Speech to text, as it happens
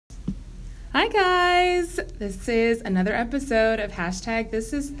Hi guys, this is another episode of hashtag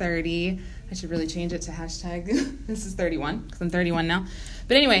This Is 30. I should really change it to hashtag This Is 31 because I'm 31 now.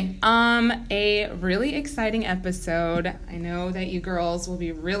 But anyway, a really exciting episode. I know that you girls will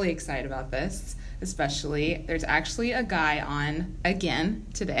be really excited about this, especially. There's actually a guy on again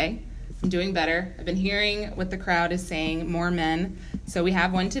today. I'm doing better. I've been hearing what the crowd is saying, more men. So we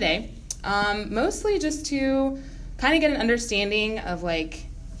have one today. Mostly just to kind of get an understanding of like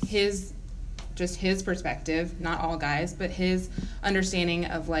his perspective, not all guys, but his understanding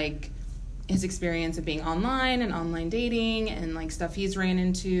of like his experience of being online and online dating and like stuff he's ran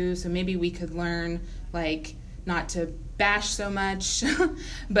into. So maybe we could learn like not to bash so much,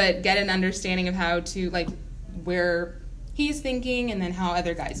 but get an understanding of how to like where he's thinking and then how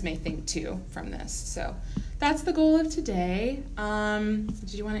other guys may think too from this. So that's the goal of today.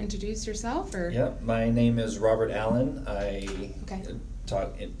 Did you want to introduce yourself? Or? Yeah, my name is Robert Allen. I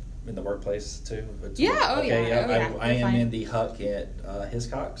talk in the workplace too. I am in the Huck at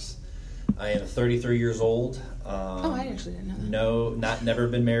Hiscox. I am 33 years old. I actually didn't know that. Never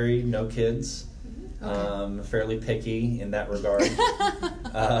been married, no kids. Okay. Fairly picky in that regard.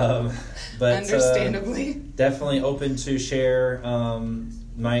 But understandably. Definitely open to share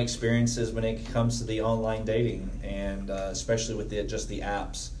my experiences when it comes to the online dating, and especially with the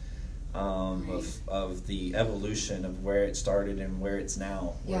apps. Of the evolution of where it started and where it's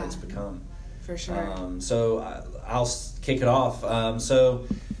now, where it's become. For sure. So I'll kick it off.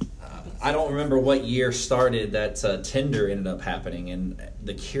 I don't remember what year started that Tinder ended up happening, and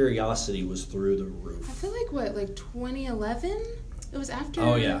the curiosity was through the roof. I feel like 2011? It was after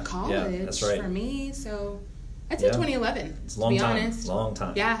college that's right. For me, so I'd say 2011. It's a long time. Honest. Long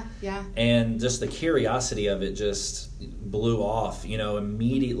time. Yeah. And just the curiosity of it just blew off,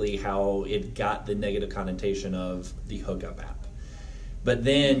 immediately how it got the negative connotation of the hookup app. But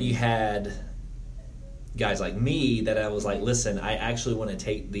then you had guys like me that I was like, listen, I actually want to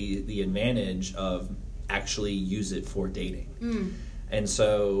take the advantage of actually use it for dating. And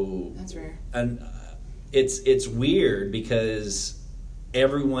so that's rare. And it's weird because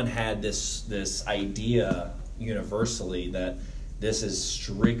everyone had this idea universally that this is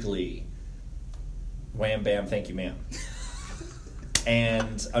strictly wham bam thank you ma'am.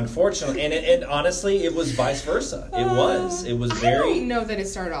 And unfortunately, and honestly, it was vice versa. It was very. I don't know that it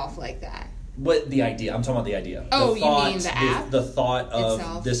started off like that. But the idea, I'm talking about the idea. Oh, the thought, you mean the app? The thought of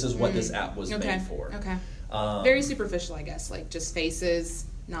itself? This is what this app was made for. Okay. Very superficial, I guess. Like just faces,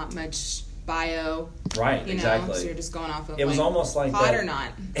 not much bio. Right, exactly. So you're just going off of it was almost like hot that, or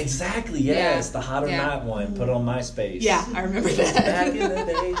not. Exactly, yes. The hot or not one. Put on MySpace. Yeah, I remember that. Back in the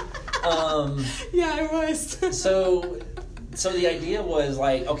day. Yeah, it was. So the idea was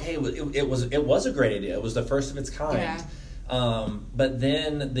like, okay, it was a great idea. It was the first of its kind. Yeah. But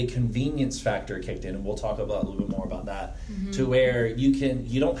then the convenience factor kicked in, and we'll talk about a little bit more about that, to where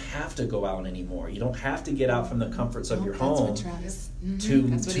you don't have to go out anymore. You don't have to get out from the comforts of your home to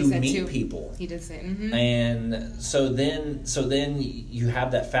meet people. He did say. And so then you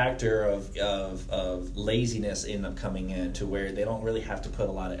have that factor of laziness end up coming in to where they don't really have to put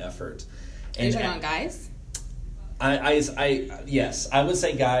a lot of effort. Are you talking about guys? Yes, I would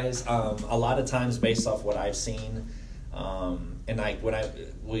say guys. A lot of times, based off what I've seen, and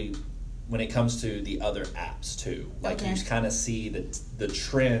when it comes to the other apps too, like you kind of see the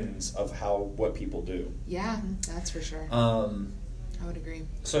trends of what people do. Yeah, that's for sure. I would agree.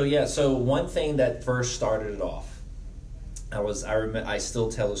 So one thing that first started it off, I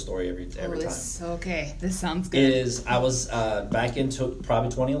still tell the story every time. Okay, this sounds good. Is I was back into probably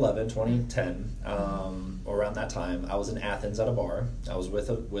 2011, 2010, around that time. I was in Athens at a bar. I was with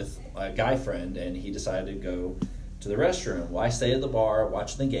a guy friend, and he decided to go to the restroom. Well, I stayed at the bar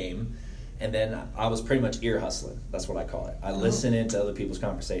watching the game, and then I was pretty much ear hustling. That's what I call it. I listen into other people's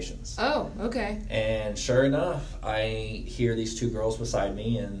conversations. Oh, okay. And sure enough, I hear these two girls beside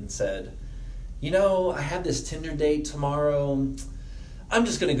me and said, I have this Tinder date tomorrow. I'm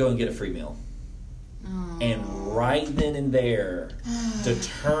just going to go and get a free meal. Oh. And right then and there,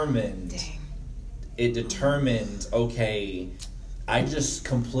 it determined, okay, I just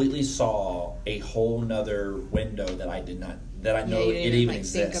completely saw a whole nother window that I know it even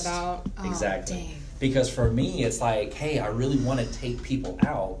exists. Think about. Oh, exactly. Dang. Because for me, it's like, hey, I really want to take people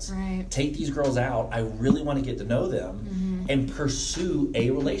out, take these girls out. I really want to get to know them and pursue a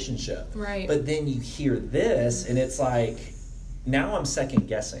relationship. Right. But then you hear this, and it's like, now I'm second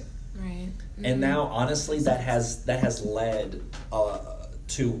guessing. Right. And now, honestly, that has led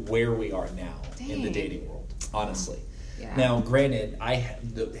to where we are now in the dating world. Honestly. Yeah. Now, granted,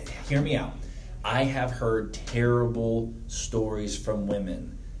 hear me out. I have heard terrible stories from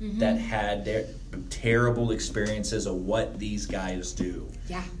women that had their terrible experiences of what these guys do.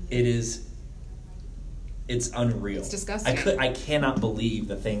 Yeah. It's unreal. It's disgusting. I cannot believe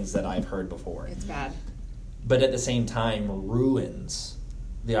the things that I've heard before. It's bad. But at the same time, ruins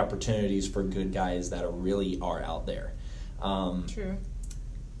the opportunities for good guys that really are out there. True.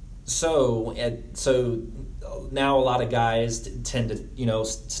 So now a lot of guys tend to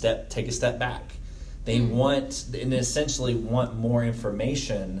take a step back. They want and essentially want more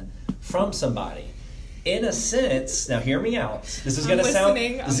information from somebody. In a sense, now hear me out. This is going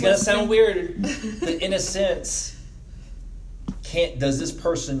to sound weird. But in a sense, does this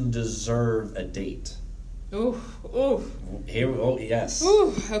person deserve a date? Ooh. Yes.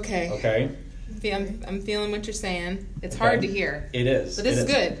 Ooh, okay. Okay. I'm feeling what you're saying. It's hard to hear. It is. But this is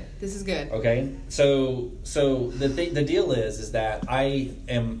good. This is good. Okay. So the deal is that I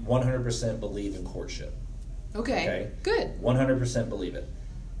am 100% believe in courtship. Okay. Good. 100% believe it.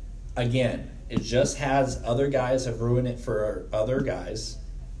 Again, it just has other guys have ruined it for other guys.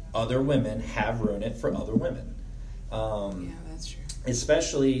 Other women have ruined it for other women. Yeah, that's true.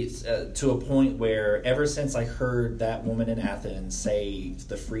 Especially to a point where ever since I heard that woman in Athens say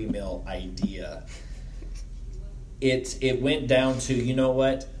the free meal idea, it went down to, you know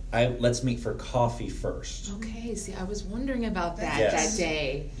what? Let's meet for coffee first. Okay, see, I was wondering about that that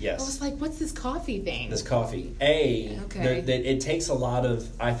day. Yes. I was like, what's this coffee thing? This coffee. It takes a lot of,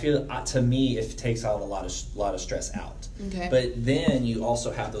 I feel, to me, it takes out a lot of stress out. Okay. But then you also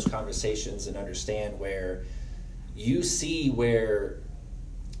have those conversations and understand where you see where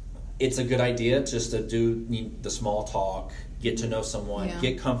it's a good idea just to do the small talk, get to know someone,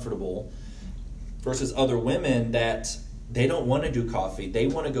 get comfortable, versus other women that they don't want to do coffee. They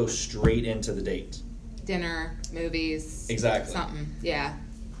want to go straight into the date. Dinner, movies. Exactly. Something. Yeah.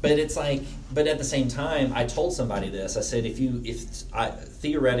 But it's like, but at the same time, I told somebody this. I said,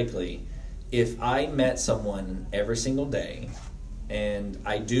 theoretically, if I met someone every single day, and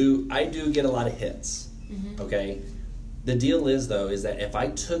I do get a lot of hits, okay? The deal is, though, is that if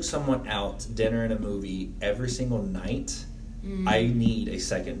I took someone out, dinner and a movie every single night, I need a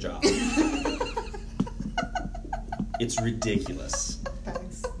second job. It's ridiculous.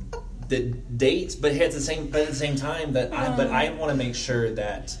 Thanks. The dates, but at the same time that I want to make sure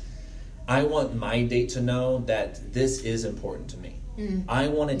that I want my date to know that this is important to me. I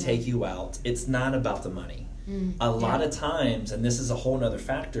want to take you out. It's not about the money. A lot of times, and this is a whole other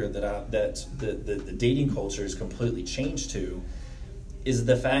factor that the dating culture has completely changed to, is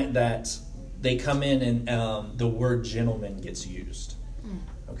the fact that they come in and the word gentleman gets used.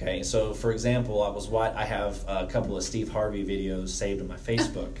 Okay, so for example, I have a couple of Steve Harvey videos saved on my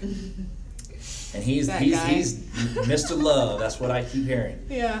Facebook, and he's Mr. Love. That's what I keep hearing.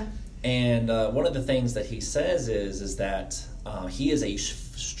 Yeah. And one of the things that he says is that he is a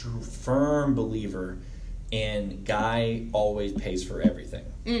firm believer in guy always pays for everything.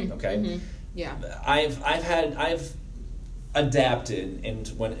 Okay. Yeah. I've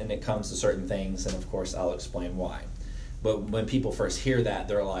adapted when it comes to certain things, and of course I'll explain why. But when people first hear that,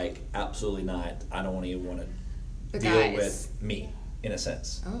 they're like, absolutely not. I don't even want to deal with me, in a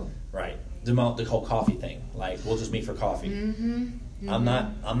sense. Oh. Right. The whole coffee thing. Like, we'll just meet for coffee. I'm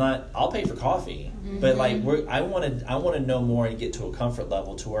not, I'll pay for coffee. But like, I want to know more and get to a comfort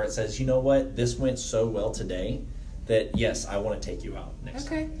level to where it says, you know what, this went so well today that yes, I want to take you out next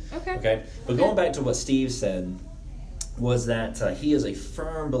time. Okay. But going back to what Steve said, was that he is a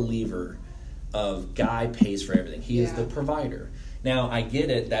firm believer of guy pays for everything. He is the provider. Now, I get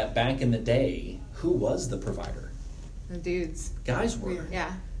it that back in the day, who was the provider? The dudes. Guys were.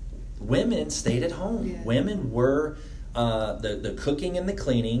 Yeah. Women stayed at home. Yeah. Women were the cooking and the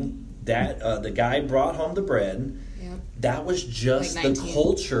cleaning. That the guy brought home the bread. Yep. That was just like the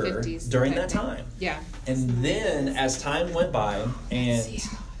culture during that time. Yeah. And then as time went by, and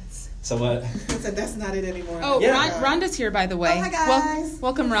so what? I said that's not it anymore. Oh, yeah. Rhonda's here, by the way. Oh, hi guys.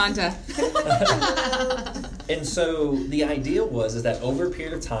 Welcome, Rhonda. And so the idea is that over a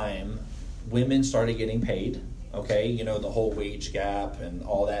period of time, women started getting paid. Okay, you know, the whole wage gap and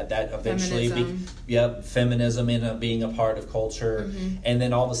all that. That eventually, feminism ended up being a part of culture. And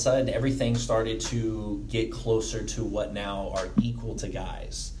then all of a sudden, everything started to get closer to what now are equal to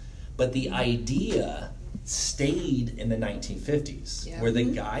guys. But the idea stayed in the 1950s, where the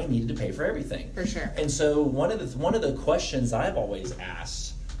guy needed to pay for everything. For sure. And so one of the questions I've always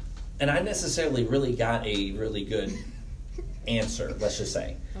asked, and I necessarily really got a really good answer, let's just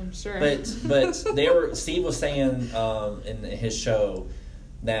say. I'm sure. But Steve was saying in his show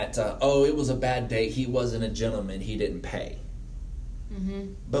that it was a bad date. He wasn't a gentleman. He didn't pay.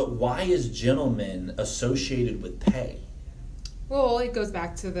 But why is gentleman associated with pay? Well, it goes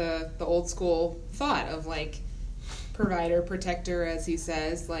back to the old school thought of like provider, protector, as he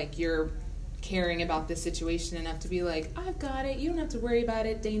says, like you're caring about this situation enough to be like, I've got it. You don't have to worry about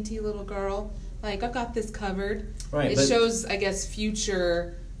it, dainty little girl. Like, I've got this covered. Right. It shows, I guess,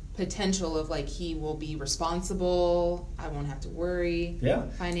 future potential of like he will be responsible. I won't have to worry. Yeah.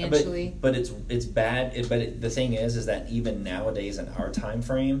 Financially. But it's bad. The thing is that even nowadays in our time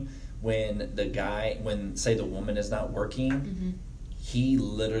frame, when say the woman is not working, Mm-hmm. he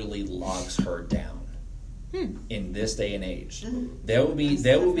literally locks her down. In this day and age, Mm-hmm. there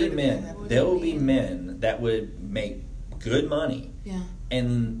will be men. men that would make good money Yeah.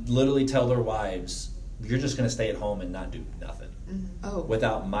 and literally tell their wives, "You're just going to stay at home and not do nothing Oh.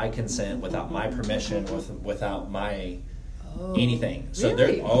 without my consent, without my permission, without my Oh. anything." So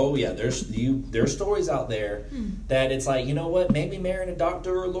Really? there's stories out there that it's like, you know what, maybe marrying a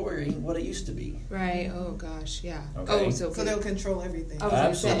doctor or a lawyer ain't what it used to be. Right. Oh gosh. Yeah. Okay. Oh, so So they'll control everything. I was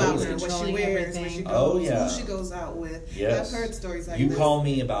gonna say, Absolutely. About her, what she controlling wears, where everything. she goes, Oh, yeah. who she goes out with. Yes. I've heard stories like You this. call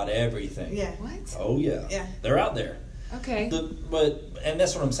me about everything. Yeah. What? Oh yeah. Yeah. They're out there. Okay. And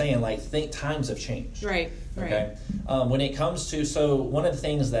that's what I'm saying. Like, times have changed. Right. Right. Okay. When it comes to one of the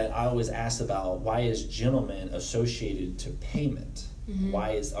things that I always ask about, why is gentleman associated to payment? Mm-hmm.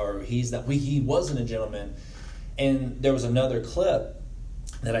 Why is he wasn't a gentleman? And there was another clip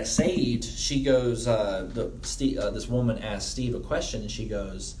that I saved. She goes, this woman asked Steve a question, and she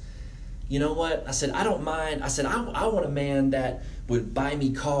goes, "You know what?" I said, "I don't mind." I said, I want a man that would buy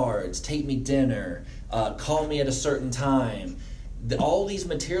me cards, take me dinner, call me at a certain time, all these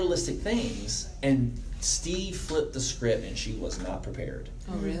materialistic things. And Steve flipped the script, and she was not prepared.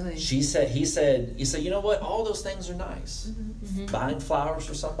 Oh, really? He said, "You know what? All those things are nice. Mm-hmm. Buying flowers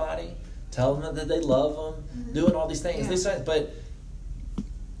for somebody, telling them that they love them, doing all these things. Yeah. They say, but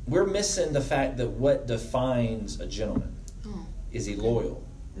we're missing the fact that what defines a gentleman. Oh. Is he loyal?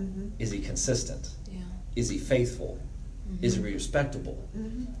 Mm-hmm. Is he consistent? Yeah. Is he faithful? Is he respectable?"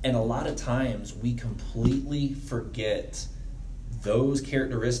 And a lot of times we completely forget those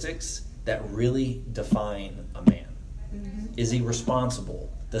characteristics that really define a man. Is he responsible?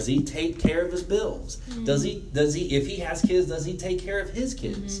 Does he take care of his bills? Does he if he has kids, does he take care of his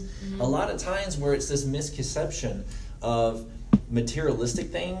kids? A lot of times where it's this misconception of materialistic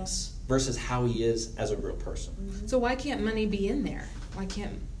things versus how he is as a real person. So why can't money be in there? Why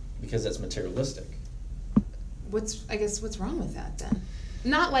can't? Because that's materialistic. What's wrong with that then?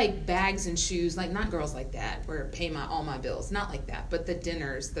 Not like bags and shoes, like not girls like that, where pay all my bills, not like that. But the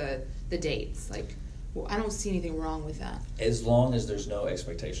dinners, the dates, like, well, I don't see anything wrong with that. As long as there's no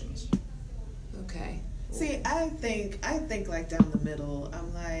expectations. Okay. See, I think like down the middle.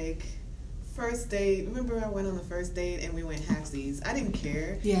 I'm like, first date. Remember I went on the first date and we went halfsies. I didn't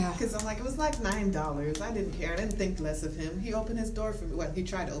care. Yeah. Because I'm like, it was like $9. I didn't care. I didn't think less of him. He opened his door for me. Well, he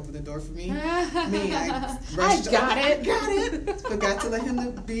tried to open the door for me. I got it. Got it. Forgot to let him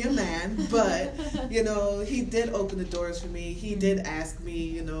to be a man. But, he did open the doors for me. He did ask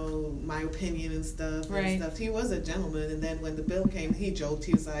me, my opinion and stuff. Right. He was a gentleman. And then when the bill came, he joked.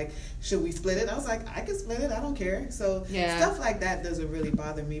 He was like, should we split it? I was like, I can split it. I don't care. So stuff like that doesn't really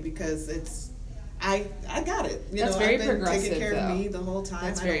bother me because it's, I got it. That's I've very been progressive, taking care though. of me the whole time.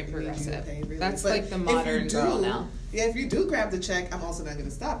 That's I very don't need you to progressive. pay, really. That's But like the if modern you girl do- now. Yeah, if you do grab the check, I'm also not going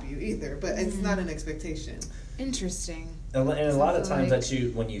to stop you either. But it's Mm-hmm. not an expectation. Interesting. And a So lot I of feel times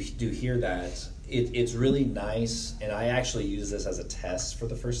like- when you do hear that, it's really nice, and I actually use this as a test for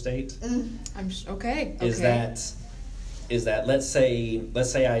the first date. Okay. Is that let's say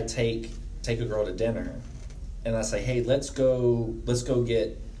I take a girl to dinner, and I say, hey, let's go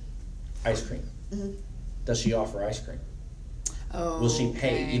get ice cream. Does she offer ice cream? Oh. Will she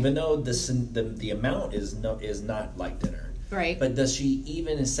pay, okay. even though the amount is not like dinner? Right. But does she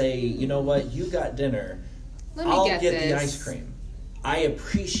even say, you know what, you got dinner, Let me I'll get the this. ice cream. I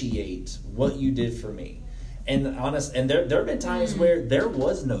appreciate what you did for me. And there have been times where there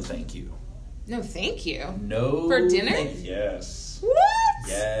was no thank you. No, thank you. No. For dinner? Yes. What?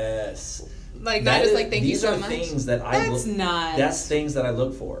 Yes. Like That not just is- like thank you these so are much. things that That's not. That's things that I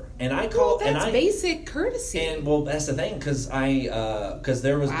look for, and I Well, call that's basic courtesy. And well, that's the thing, because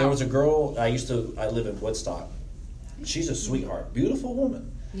there was a girl I live in Woodstock. She's a sweetheart, beautiful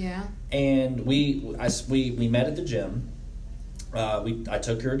woman, yeah. and we met at the gym. I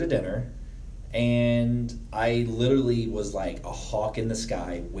took her to dinner, and I literally was like a hawk in the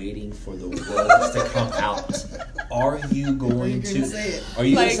sky, waiting for the words to come out. Are you going to say it? Are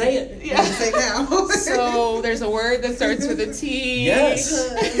you Like, going to say it? Yeah. Say it now. So there's a word that starts with a T. Yes.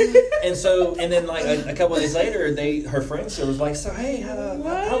 And then like a couple of days later, her friends was like, so hey,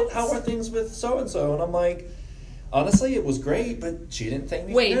 how are things with so and so? And I'm like, Honestly, it was great, but she didn't thank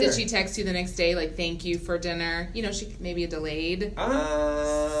me for dinner. Wait, did she text you the next day, like, thank you for dinner? You know, she maybe delayed.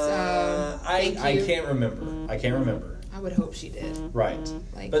 I can't remember. I can't remember. I would hope she did. Right.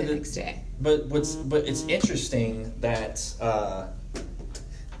 Like, but the next day. But it's interesting that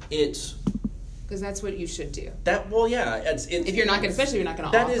it's... Because that's what you should do. If you're not going, especially if you're not going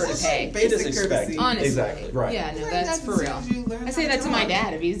to offer to pay. It is expected. Honestly. Exactly, right. Yeah, no, that's for real. I say that to my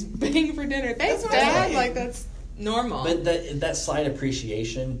dad if he's paying for dinner. Thanks, Dad. Like, that's normal. But that slight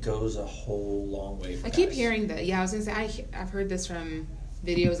appreciation goes a whole long way for I keep hearing that. Yeah, I was going to say, I've heard this from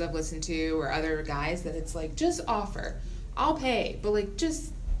videos I've listened to or other guys that it's like, just offer. I'll pay. But, like,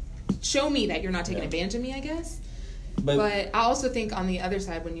 just show me that you're not taking advantage of me, I guess. But I also think on the other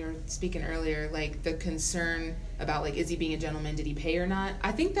side, when you were speaking earlier, like the concern about like, is he being a gentleman? Did he pay or not?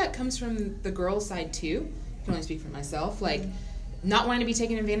 I think that comes from the girl's side too. I can only speak for myself. Like not wanting to be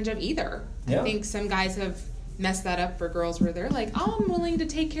taken advantage of either. Yeah. I think some guys have messed that up for girls where they're like, oh, I'm willing to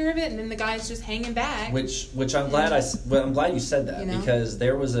take care of it, and then the guy's just hanging back. Which I'm glad I'm glad you said that, because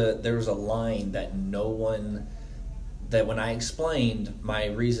there was a line that that when I explained my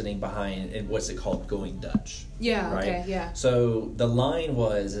reasoning behind it, what's it called, going Dutch. Yeah, right? Okay, yeah. So the line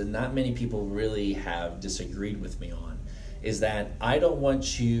was, and not many people really have disagreed with me on, is that I don't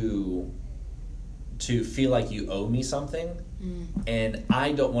want you to feel like you owe me something, and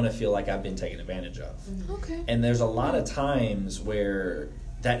I don't want to feel like I've been taken advantage of. Okay. And there's a lot of times where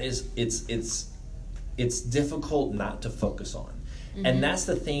that is, it's difficult not to focus on. Mm-hmm. And that's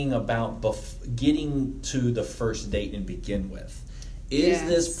the thing about getting to the first date and begin with. Is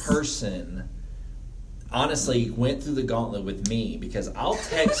this person honestly went through the gauntlet with me? Because I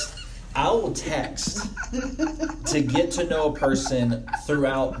will text to get to know a person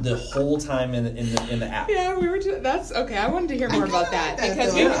throughout the whole time in the app. Yeah, that's okay. I wanted to hear more about that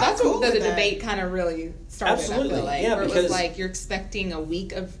because that's what the debate kind of really started. Absolutely. I feel like, because it was like you're expecting a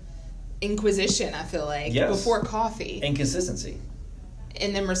week of inquisition. I feel like before coffee and consistency.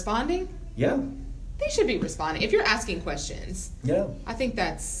 And then responding? Yeah. They should be responding. If you're asking questions. Yeah. I think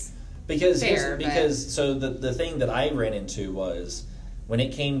that's fair. So the thing that I ran into was when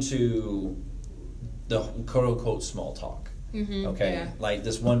it came to the quote-unquote small talk. Mm-hmm, okay? Yeah. Like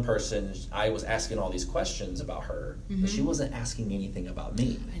this one person, I was asking all these questions about her, but she wasn't asking anything about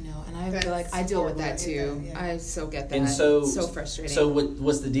me. I know, and I feel like I deal with that too. I so get that. And so frustrating. So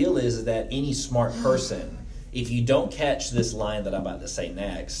what's the deal is that any smart person... If you don't catch this line that I'm about to say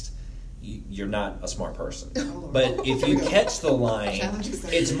next, you're not a smart person. But if you catch the line,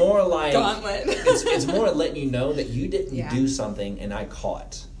 it's more like it's more letting you know that you didn't do something and I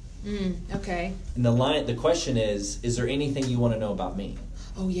caught. Okay. And the question is there anything you want to know about me?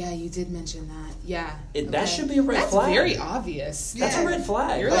 Oh yeah, you did mention that. Yeah. That should be a red flag. That's very obvious. That's a red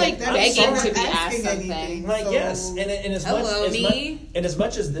flag. You're like begging to be asked something. Like yes, and as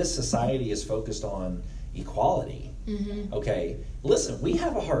much as this society is focused on equality. Okay, listen, we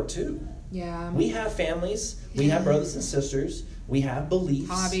have a heart too. Yeah. We have families. We have brothers and sisters. We have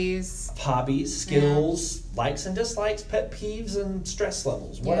beliefs. Hobbies, skills, likes and dislikes, pet peeves and stress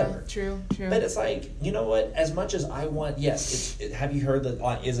levels, whatever. Yeah, true. But it's like, you know what? As much as I want, have you heard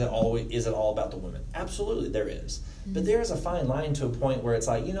that? Is it all about the women? Absolutely, there is. But there is a fine line to a point where it's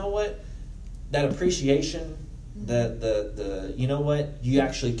like, you know what? That appreciation, the you know what? You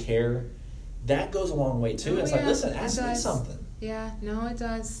actually care. That goes a long way too. It's like, listen, ask me something. Yeah, no, it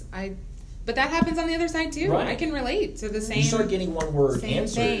does. But that happens on the other side too. Right. I can relate to the same. You start getting one word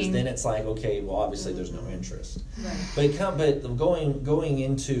answers, thing. Then it's like, okay, well, obviously there's no interest. Right. But going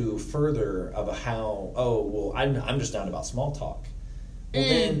into further of I'm just down about small talk.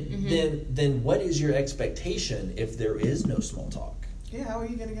 Well, then what is your expectation if there is no small talk? Yeah, how are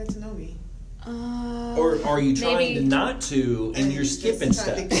you going to get to know me? Or are you trying to not to, and you're skipping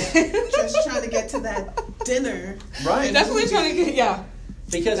steps? Just trying to get to that dinner. Right. You're definitely trying to get,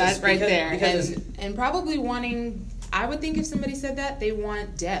 Because that's there. Because and probably wanting, I would think if somebody said that, they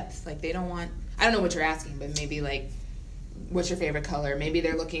want depth. Like they don't want, I don't know what you're asking, but maybe like, what's your favorite color? Maybe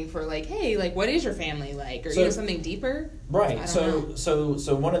they're looking for like, hey, like what is your family like? Or something deeper? Right. So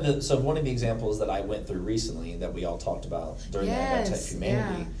one of the examples that I went through recently that we all talked about during the Tech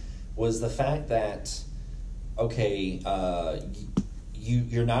Humanity was the fact that, okay,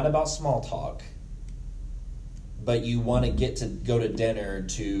 you're not about small talk, but you want to go to dinner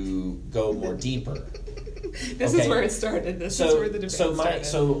to go more deeper. This is where it started. This is where the debate started.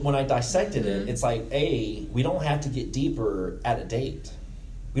 So when I dissected it, it's like, we don't have to get deeper at a date.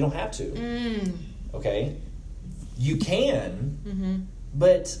 We don't have to. Okay? You can,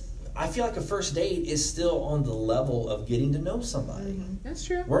 but I feel like a first date is still on the level of getting to know somebody. Mm-hmm. That's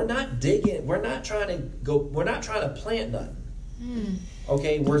true. We're not digging. We're not trying to plant nothing.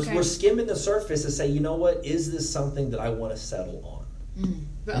 Okay, we're skimming the surface to say, you know what, is this something that I want to settle on?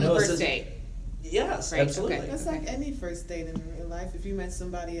 But on the first date. Yes, Right, absolutely. okay. That's like any first date in real life. If you met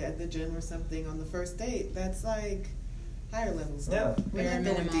somebody at the gym or something on the first date, that's like higher levels. Yeah. We're Bare not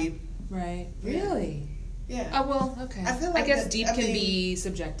going minimum. deep. Right. Yeah. Really? Yeah. Oh, well, okay. I feel like guess that- deep I can mean- be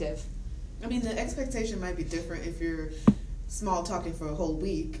subjective. I mean, the expectation might be different if you're small talking for a whole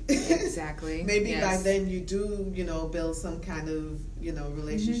week. Exactly. Maybe Yes. by then you do, build some kind of,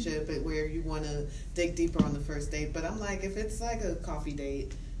 relationship where you want to dig deeper on the first date. But I'm like, if it's like a coffee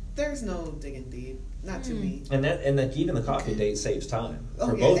date, there's no digging deep. Not to me. And even the coffee date saves time for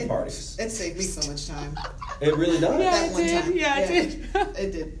Oh, yeah, both parties. It saved me so much time. It really does. Yeah, That it one did. time. Yeah, it did.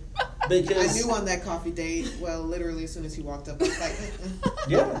 It did. Because I knew on that coffee date, well, literally as soon as he walked up, I was like,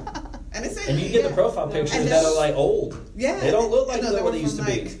 yeah. And it's And you get the profile pictures And that those- are like old. Yeah. They don't look like No, what were they used to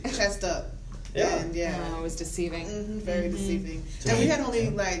from, be. like, chest up. Yeah. And Oh, it was deceiving. very deceiving. To And me, we had only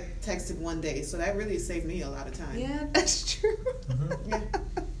yeah. texted one day, so that really saved me a lot of time. Yeah, that's true. Yeah.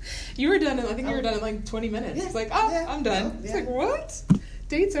 You were done you were done in like 20 minutes. Yeah, It's like, yeah, I'm done. yeah. It's like, what?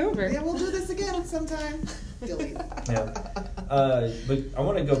 Date's over. Yeah, we'll do this again sometime. Delete. Yeah. But I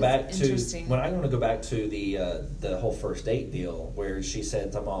want to go back to Interesting. the whole first date deal where she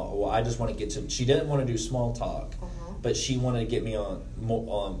said, "Well, I just want to get to." She didn't want to do small talk, but she wanted to get me on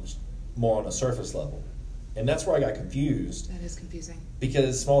more on a surface level, and that's where I got confused That is confusing.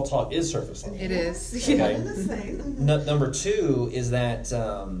 because small talk is surface level. It is. Okay. Yeah. I'm the same. Number two is that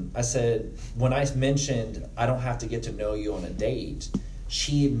I said when I mentioned I don't have to get to know you on a date,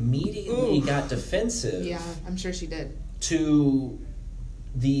 she immediately Ooh. got defensive. Yeah, I'm sure she did. To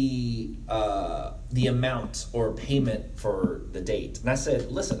the amount or payment for the date, and I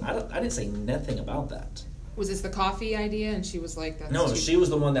said, "Listen, I didn't say nothing about that." Was this the coffee idea? And she was like, "That's No, too-" she was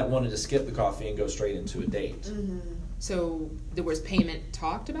the one that wanted to skip the coffee and go straight into a date. So there was payment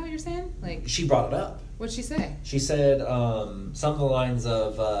talked about. You're saying, like, She brought it up. what'd she say? She said some of the lines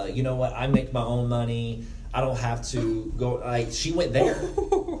of, "You know what? I make my own money. I don't have to go." Like she went there,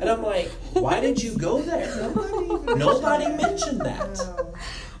 and I'm like, "Why did you go there?" Nobody mentioned that.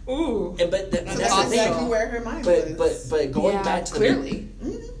 Ooh. And but So that's that's the thing. exactly where her mind was. But going Yeah, back to clearly.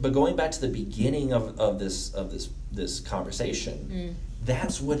 but going back to the beginning of this conversation,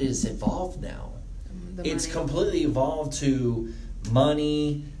 that's what is evolved now. The It's money. completely evolved to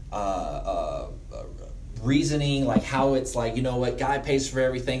money, reasoning, like how it's like, you know what, guy pays for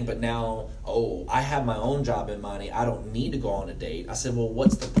everything, but now, I have my own job and money, I don't need to go on a date. I said, well,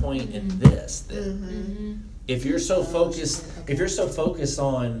 what's the point in this then? If you're so focused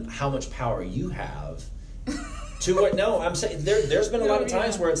on how much power you have, to what? No, I'm saying there's been a lot of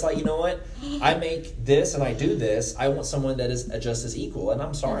times where it's like, you know what, I make this and I do this. I want someone that is just as equal, and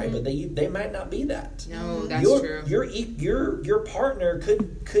I'm sorry, but they might not be that. No, that's true. Your partner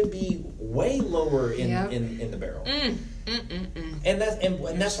could be way lower in the barrel. And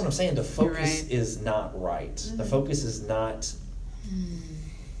that's what I'm saying. The focus right. is not right. The focus is not.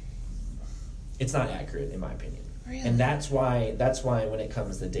 It's not accurate in my opinion. Really? And that's why when it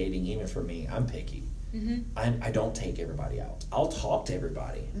comes to dating, even for me, I'm picky. I don't take everybody out. I'll talk to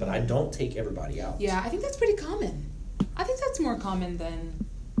everybody, but I don't take everybody out. Yeah, I think that's pretty common. I think that's more common than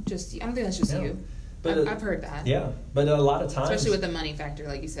just. I don't think that's just Yeah. you. But I've heard that. Yeah, but a lot of times, Especially with the money factor,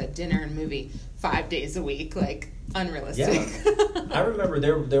 like you said, dinner and movie 5 days a week, like unrealistic. Yeah, I remember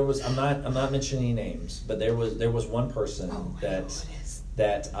there was. I'm not mentioning any names, but there was one person I know who that it is.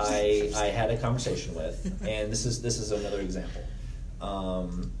 that I had a conversation with, and this is another example.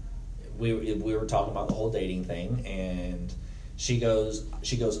 We were talking about the whole dating thing, and she goes,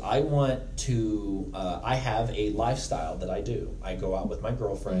 I want to, I have a lifestyle that I do. I go out with my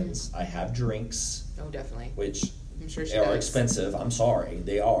girlfriends, I have drinks, Oh, definitely. which I'm sure she are does. expensive. I'm sorry,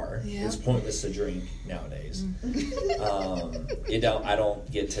 they are. Yeah. It's pointless to drink nowadays. I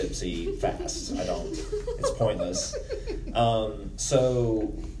don't get tipsy fast. I don't. It's pointless.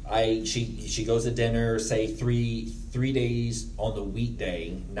 So she goes to dinner, say three days on the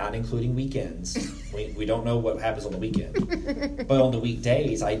weekday, not including weekends. We don't know what happens on the weekend, but on the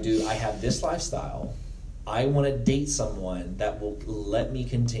weekdays I have this lifestyle. I want to date someone that will let me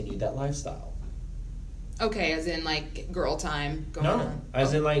continue that lifestyle. Okay, as in like girl time going No, on.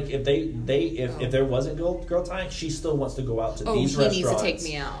 as in like if if there wasn't girl time, she still wants to go out to these he needs to restaurants take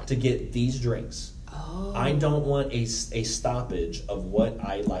me out. to get these drinks. Oh. I don't want a stoppage of what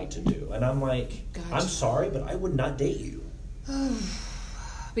I like to do, and I'm like, Gotcha. I'm sorry, but I would not date you.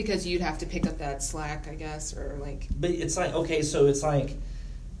 Because you'd have to pick up that slack, I guess, or like. But it's like, okay, so it's like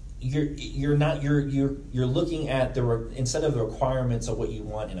you're looking at instead of the requirements of what you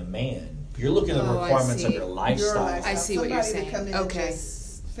want in a man, you're looking at the requirements of your lifestyle. I see what you're saying. To come in and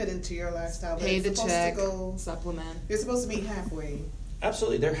just fit into your lifestyle. Pay the check, supplement. You're supposed to meet halfway.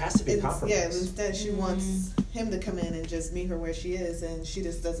 Absolutely, there has to be compromise. Yeah, instead she wants him to come in and just meet her where she is, and she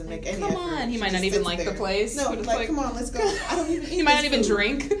just doesn't make any effort. Come on, he might not even like the place. No, like, come on, let's go. I don't even. He might not even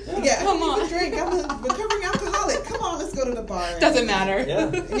drink. Yeah, come on, drink. I'm a recovering alcoholic. Come on, let's go to the bar. Doesn't matter. Yeah,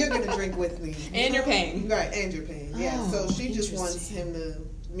 you're gonna drink with me, and you're paying. Right, and you're paying. Yeah, so she just wants him to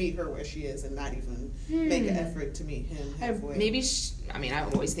meet her where she is and not even make an effort to meet him halfway.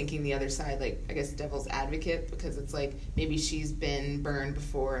 I'm always thinking the other side, like, I guess devil's advocate, because it's like maybe she's been burned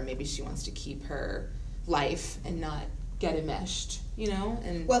before and maybe she wants to keep her life and not get enmeshed,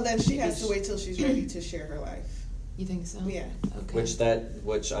 And well, then she has to wait till she's ready to share her life. You think so? Yeah. Okay.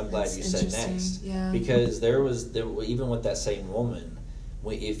 Which I'm glad you said next. Yeah. Because there even with that same woman,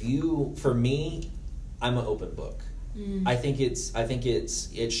 for me, I'm an open book. I think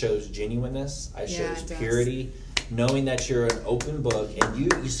it shows genuineness. It shows purity, knowing that you're an open book, and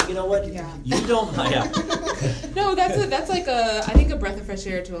you know what? Yeah. You don't. Yeah. No, that's like I think a breath of fresh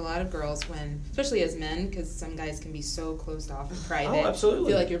air to a lot of girls especially as men, because some guys can be so closed off and private. Oh,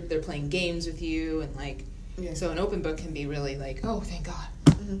 absolutely. Feel like they're playing games with you, and like, so an open book can be really like, oh, thank God.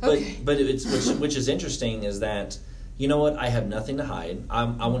 Mm-hmm. Okay. But which is interesting is that. You know what? I have nothing to hide. I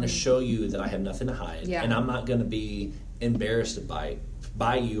want to show you that I have nothing to hide, and I'm not going to be embarrassed by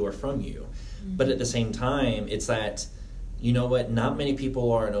you or from you. Mm-hmm. But at the same time, it's that, you know what? Not many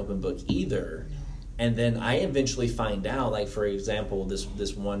people are an open book either. No. And then I eventually find out, like, for example, this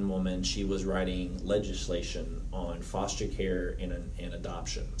one woman, she was writing legislation on foster care and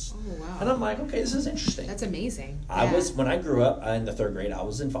adoptions. Oh, wow. And I'm like, okay, this is interesting. That's amazing. When I grew up in the 3rd grade, I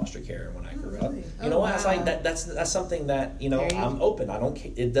was in foster care when I grew up. You know what? It's like that's something that, I'm open. I don't.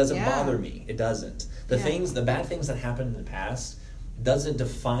 It doesn't bother me. It doesn't. The bad things that happened in the past doesn't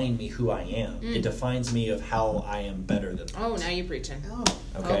define me who I am. It defines me of how I am better than others. Oh, now you're preaching. Oh.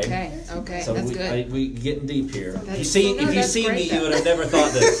 Okay. So that's good. We getting deep here. If you see me, you would have never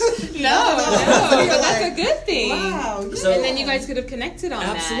thought this. No, but that's a good thing. Wow. Yeah. So, and then you guys could have connected on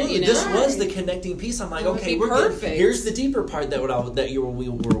absolutely. that. This was the connecting piece. I'm like, okay, we're perfect. Good. Here's the deeper part we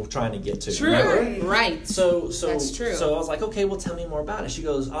were trying to get to. True. Remember? Right. So that's true. So I was like, okay, well, tell me more about it. She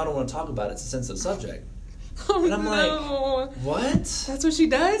goes, I don't want to talk about it. It's a sensitive subject. Oh, and I'm like, what? That's what she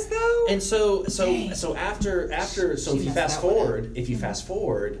does, though. And so after if you fast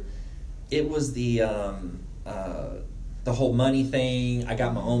forward, it was the whole money thing. I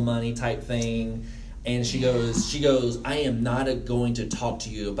got my own money type thing, and she goes, I am not going to talk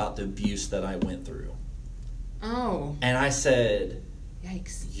to you about the abuse that I went through. Oh. And I said,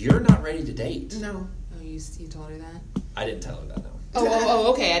 yikes! You're not ready to date. No. Oh, you told her that? I didn't tell her that. No.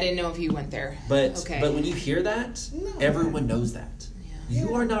 Oh, okay. I didn't know if you went there. But when you hear that, everyone knows that. Yeah.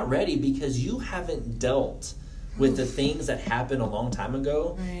 You are not ready because you haven't dealt with the things that happened a long time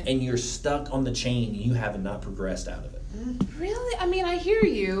ago, and you're stuck on the chain and you have not progressed out of it. Really? I mean, I hear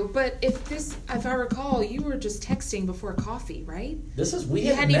you, but if I recall, you were just texting before coffee, right?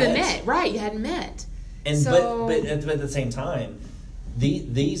 You hadn't even met. Right, you hadn't met. And so, but at the same time,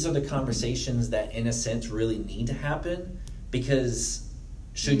 these are the conversations that in a sense really need to happen. Because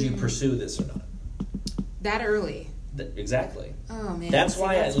should you pursue this or not? That early. Exactly. Oh man. That's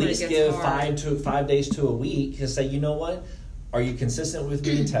why I at least give 5 days to a week to say, you know what? Are you consistent with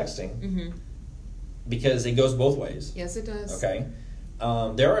me in texting? Mm-hmm. Because it goes both ways. Yes, it does. Okay.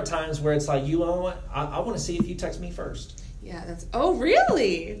 There are times where it's like, you know what? I want to see if you text me first. Yeah. Oh,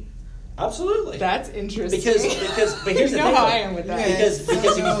 really? Absolutely. That's interesting. But here's the thing. How I am with that.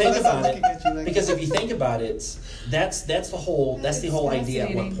 Because if you think about it, that's the whole idea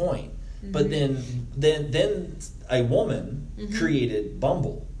at one point. Mm-hmm. But then a woman created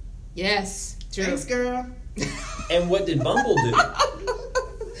Bumble. Yes. True. Thanks, girl. And what did Bumble do?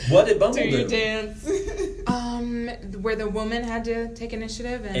 What did Bumble do? Do you dance? Where the woman had to take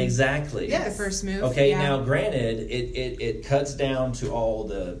initiative and exactly make the first move. Okay, now granted, it cuts down to all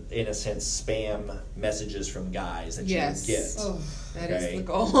the, in a sense, spam messages from guys that you would get. Oh, that is the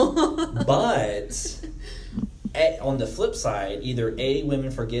goal. But on the flip side, either A,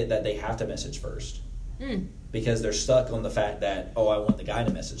 women forget that they have to message first. Because they're stuck on the fact that, I want the guy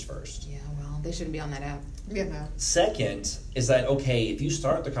to message first. Yeah, well, they shouldn't be on that app. Yeah, no. Second is that, okay, if you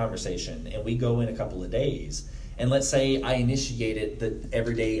start the conversation and we go in a couple of days, and let's say I initiate it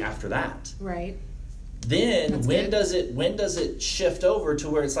every day after that. Right. Then when does it shift over to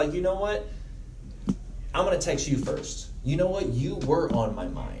where it's like, you know what? I'm going to text you first. You know what? You were on my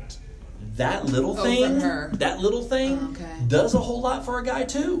mind. that little from thing, her. that little thing Okay. does a whole lot for a guy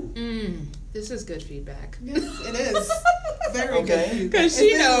too. This is good feedback. Yes, it is. Very Okay. good. Because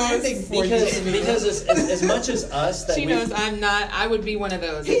she knows. Because as much as us that She knows I would be one of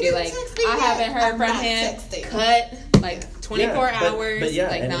those. He It'd be didn't like, text me I yet. haven't heard I'm from not him. texting. Cut, like 24 hours. But yeah,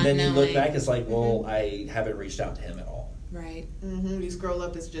 like and not then you look knowing. back, it's like, well, I haven't reached out to him at all. Right. Mm-hmm. You scroll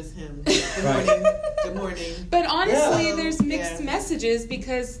up, it's just him. Good Right. morning. Good morning. But honestly, Yeah. there's mixed Yeah. messages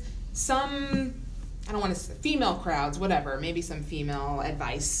because some, I don't want to say female crowds, whatever, maybe some female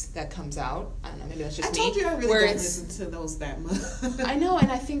advice that comes out. I don't know, maybe that's just I me. told you I really where don't it's- listen to those that much. I know,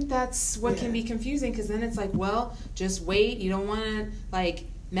 and I think that's what can Yeah. be confusing because then it's like, well, just wait. You don't want to like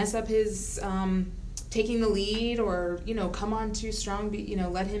mess up his taking the lead, or come on too strong.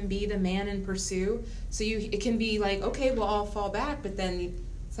 Let him be the man and pursue. So it can be like, okay, well, I'll fall back, but then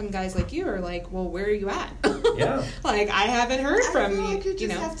some guys like you are like, well, where are you at? Yeah. Like I haven't heard from I feel you. like you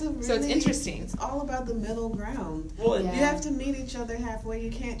just have to really, so it's interesting. It's all about the middle ground. Well, Yeah. You have to meet each other halfway. You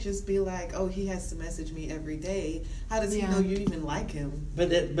can't just be like, oh, he has to message me every day. How does he Yeah. know you even like him? But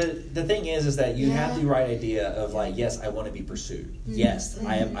the thing is that you have Yeah. the right idea of like, yes, I want to be pursued. Yes,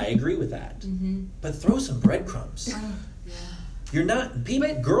 I agree with that. Mm-hmm. But throw some breadcrumbs. Yeah. You're not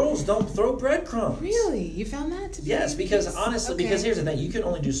people. Girls don't throw breadcrumbs. Really, you found that to be? Yes, because honestly, Okay. because here's the thing: you can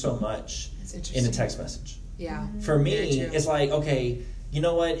only do so much That's interesting. in a text message. Yeah. For me, Very true. it's like, okay, you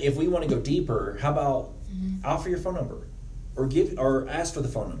know what? If we want to go deeper, how about offer your phone number, or ask for the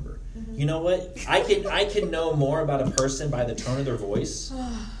phone number. You know what? I can know more about a person by the tone of their voice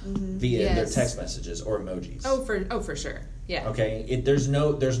via their Yes. text messages or emojis. Oh, for sure. Yeah. Okay. There's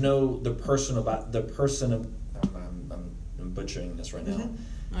no the person about the person of. I'm butchering this right now.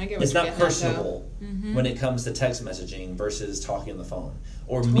 I get what It's you're not getting at, personable though. when it comes to text messaging versus talking on the phone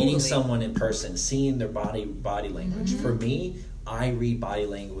or Totally. meeting someone in person, seeing their body language. For me, I read body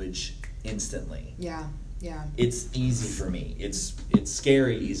language instantly. Yeah. Yeah. It's easy for me. It's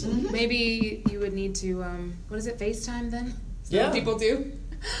scary easily. Maybe you would need to what is it? FaceTime then? Is that Yeah. what people do?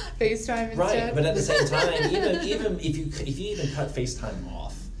 FaceTime instead. Right, but at the same time, even if you even cut FaceTime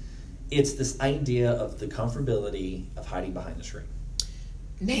off, it's this idea of the comfortability of hiding behind the screen.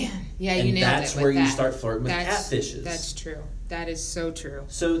 Man, yeah, And you nailed that's it with where you that. start flirting with That's- catfishes. That's true. That is so true.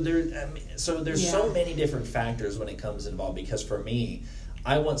 So there's so Yeah. many different factors when it comes involved. Because for me,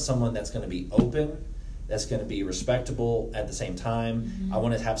 I want someone that's going to be open, that's going to be respectable at the same time. I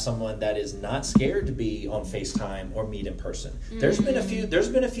want to have someone that is not scared to be on FaceTime or meet in person. There's been a few. There's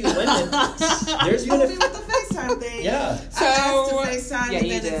been a few women. There's You been a me with the FaceTime thing. Yeah. I asked to FaceTime, Yeah, and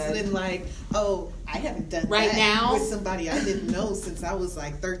you then it's did. been like, oh, I haven't done Right that now? with somebody I didn't know since I was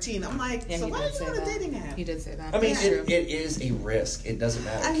like 13. I'm like, Yeah, so he why did are say you on a that. dating app? He did say that. I mean, That's true. it is a risk. It doesn't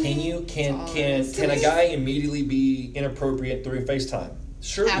matter. I mean, Can it's a me- guy immediately be inappropriate through FaceTime?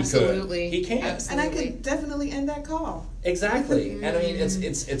 Sure, Absolutely. he could. He can. Absolutely. And I could definitely end that call. Exactly. And I mean,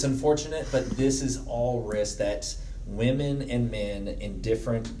 it's unfortunate, but this is all risk that women and men in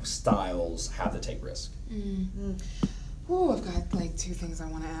different styles have to take risk. Oh, I've got like two things I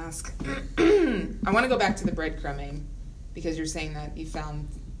want to ask. I want to go back to the breadcrumbing because you're saying that you found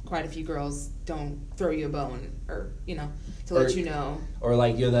quite a few girls don't throw you a bone or, to let you know. Or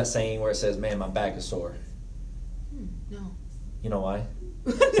like that saying where it says, man, my back is sore. No. You know why?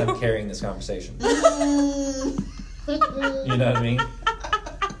 'Cause I'm carrying this conversation. You know what I mean?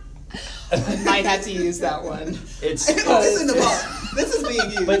 I might have to use that one. It's It's in the bar. This is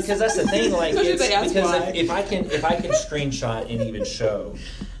being used. But because that's the thing, like, Usually it's, they ask because why. if I can screenshot and even show,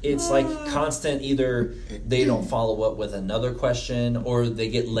 it's like constant. Either they don't follow up with another question, or they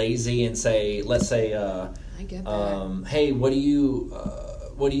get lazy and say, let's say, I get that. hey, what do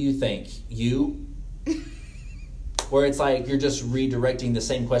you think? You? Where it's like you're just redirecting the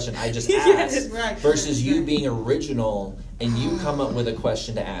same question I just Yes, asked, right. versus you being original and you come up with a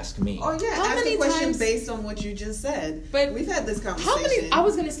question to ask me. Oh yeah, How ask many a question times- based on what you just said. But we've had this conversation. How many? I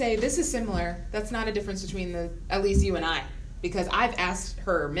was gonna say this is similar. That's not a difference between at least you and I, because I've asked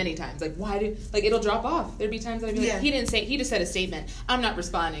her many times, like, it'll drop off. There'd be times I'd be Yeah. like, he just said a statement. I'm not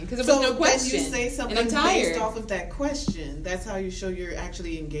responding because there So was no question. then you say something and I'm tired. based off of that question. That's how you show you're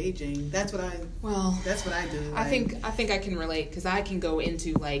actually engaging. That's what I do. I think I can relate because I can go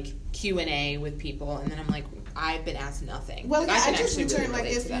into like Q&A with people and then I'm like, I've been asked nothing. Well, like, I just actually return really like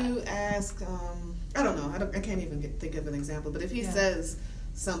relate if to that. you ask, I don't know, I can't even think of an example. But if he Yeah. says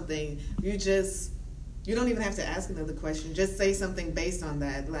something, you don't even have to ask another question. Just say something based on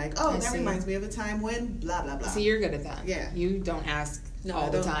that, like, oh, I that see. reminds me of a time when blah blah blah. So you're good at that. Yeah. You don't ask No, all I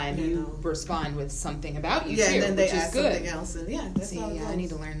the don't, time. you You know. respond with something about you yeah, too, and then they which is ask good. something else, and yeah, that's See, how it yeah, goes. I need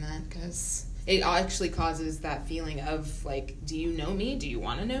to learn that because It actually causes that feeling of, like, do you know me? Do you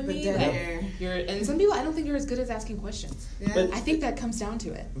want to know me? And some people, I don't think are as good as asking questions. Yeah. But I think that comes down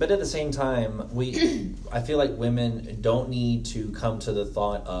to it. But at the same time, I feel like women don't need to come to the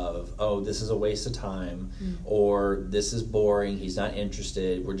thought of, oh, this is a waste of time, or this is boring, he's not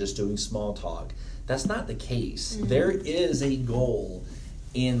interested, we're just doing small talk. That's not the case. There is a goal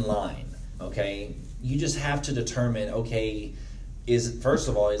in line, okay? You just have to determine, okay, first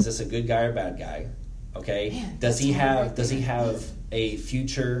of all, is this a good guy or bad guy? Okay. Man, does he have a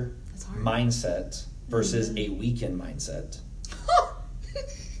future mindset versus a weekend mindset?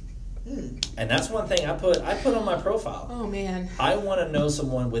 And that's one thing I put on my profile. Oh man. I want to know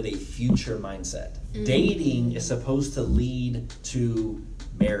someone with a future mindset. Dating is supposed to lead to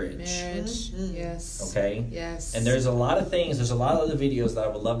marriage. Yes. Okay? Yes. And there's a lot of other videos that I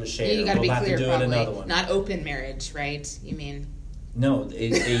would love to share. You gotta be clear, to do probably. Another one. Not open marriage, right? You mean? No, a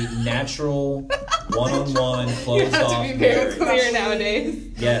natural, one-on-one, closed off marriage. You have to be very clear nowadays.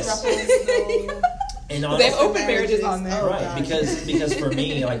 Yes. And honestly, they have open marriages on there. Right, because for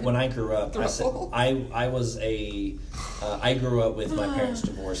me, like when I grew up, I grew up with my parents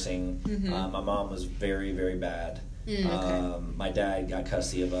divorcing. My mom was very, very bad. Okay. My dad got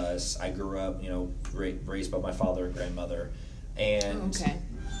custody of us. I grew up, raised by my father and grandmother. And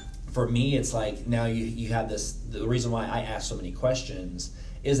for me, it's like now you have this. The reason why I ask so many questions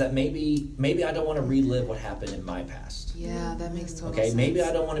is that maybe I don't want to relive what happened in my past. Yeah, that makes total sense. Maybe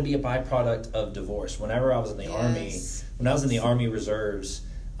I don't want to be a byproduct of divorce. Whenever I was in the Army, when I was in the Army Reserves,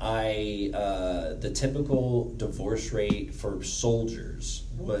 the typical divorce rate for soldiers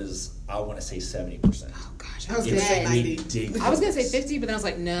was, I want to say 70%. Oh gosh, I was going to say 90. Ridiculous. I was going to say 50, but then I was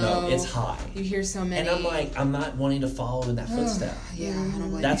like, no, it's high. You hear so many, and I'm like, I'm not wanting to follow in that footstep. Yeah, I don't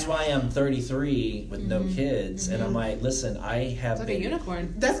blame That's why I'm 33 with no kids, and I'm like, listen, I have it's like been a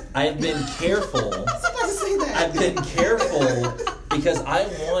unicorn. I have been careful. I was about to say that. I've been careful because I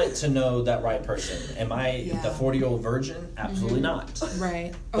want to know that right person. Am I the 40-year-old virgin? Absolutely not.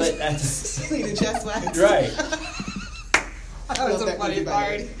 Right. But that's the chest wax. Right. That was a funny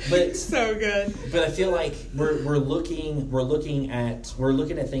part. But so good. But I feel like we're looking at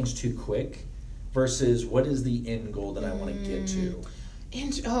things too quick versus what is the end goal that I want to get to.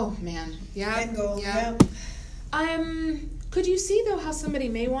 Oh man, yeah. End goal. Yeah. Could you see though how somebody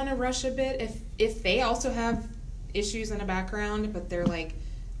may want to rush a bit if they also have issues in the background, but they're like,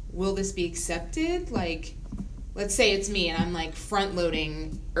 will this be accepted? Like, let's say it's me and I'm like front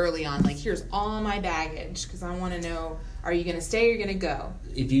loading early on, like here's all my baggage because I want to know, are you going to stay or are you going to go?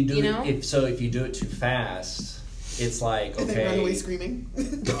 If you do if you do it too fast, it's like, okay. And then run away screaming.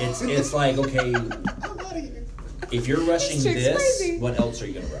 It's like, okay. I'm out of here. If you're rushing this, crazy. What else are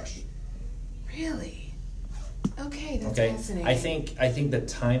you going to rush? Really? Okay, that's fascinating. I think the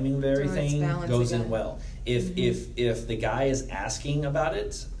timing of everything goes in well. If the guy is asking about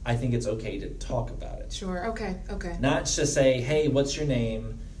it, I think it's okay to talk about it. Sure. Okay. Not just say, "Hey, what's your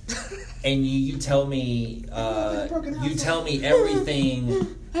name?" and you tell me everything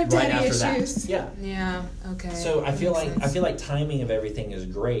right after that. Yeah. Yeah. Okay. So I feel like timing of everything is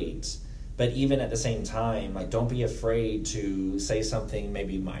great, but even at the same time, like don't be afraid to say something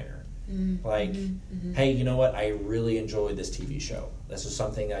maybe minor. Like, hey, you know what? I really enjoy this TV show. This is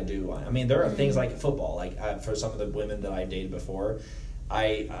something I do. I mean, there are things like football. Like for some of the women that I dated before,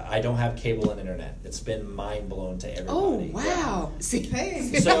 I don't have cable and internet. It's been mind blown to everybody. Oh wow!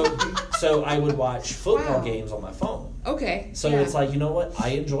 So I would watch football games on my phone. Okay. So it's like, you know what? I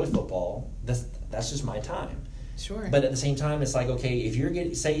enjoy football. That's just my time. Sure. But at the same time, it's like, okay, if you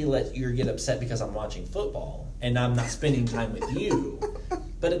get upset because I'm watching football and I'm not spending time with you.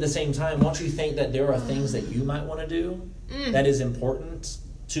 But at the same time, don't you think that there are things that you might want to do that is important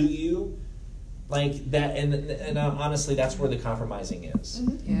to you? Like that, and honestly, that's where the compromising is.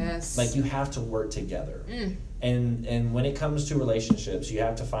 Yes. Like you have to work together. And when it comes to relationships, you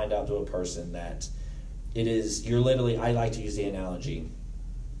have to find out to a person that you're literally, I like to use the analogy,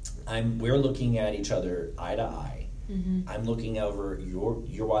 we're looking at each other eye to eye. I'm looking over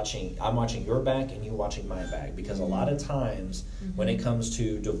I'm watching your back and you're watching my back, because a lot of times when it comes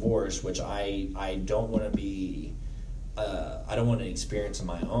to divorce, which I don't want to be I don't want to experience on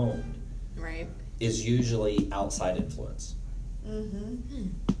my own, right, is usually outside influence.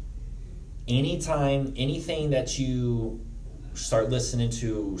 Anything that you start listening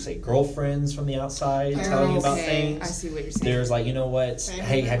to, say, girlfriends from the outside telling you about things. I see what you're saying. There's like, you know what?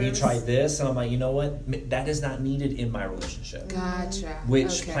 Hey, have you tried this? And I'm like, you know what? That is not needed in my relationship. Gotcha.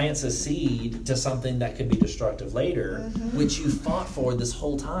 Which plants a seed to something that could be destructive later, which you fought for this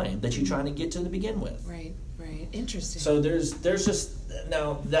whole time that you're trying to get to begin with. Right. Interesting. So there's just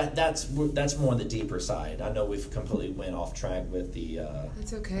that's more on the deeper side. I know we've completely went off track with the.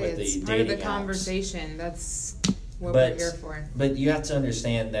 It's okay. With it's the part of the dating apps. Conversation. That's what we're here for. But you have to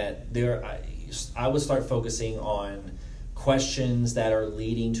understand that I would start focusing on questions that are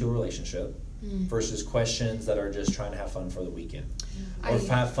leading to a relationship versus questions that are just trying to have fun for the weekend or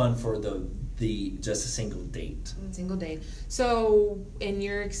have fun for the just a single date. Single date. So,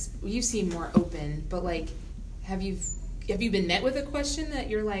 you seem more open, but like, have you been met with a question that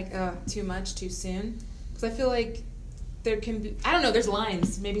you're like, too much, too soon? Because I feel like there can be, I don't know, there's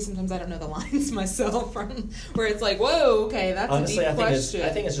lines. Maybe sometimes I don't know the lines myself from where it's like, whoa, okay, that's honestly, a deep question. I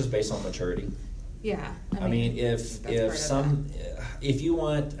think it's just based on maturity. Yeah. I mean if you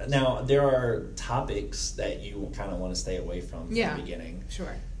want, now there are topics that you kind of want to stay away from the beginning.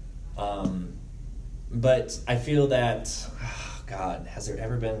 Sure. But I feel that, God, has there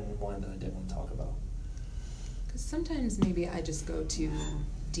ever been one that I didn't want to talk about? Because sometimes maybe I just go too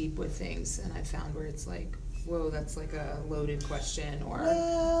deep with things, and I found where it's like, whoa, that's like a loaded question, or,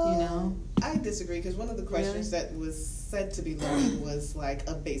 I disagree, because one of the questions that was said to be loaded was like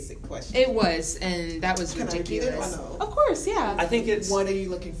a basic question. It was, and that was ridiculous. Can I repeat it? Or no? Of course, yeah. I think it's... What are you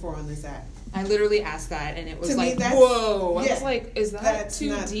looking for on this app? I literally asked that, and it was to like, me, whoa. I was like, is that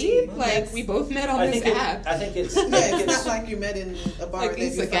too deep? Like, we both met on this app. I think it's... it's not like you met in a bar like that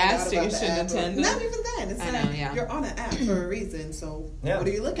you a gas station attendant. Not even that. It's you're on an app for a reason, so what are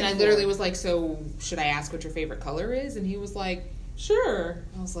you looking for? And I literally was like, so should I ask what your favorite color is? And he was like, sure.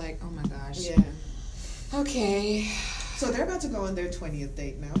 I was like, oh my gosh. Yeah. Okay. So they're about to go on their 20th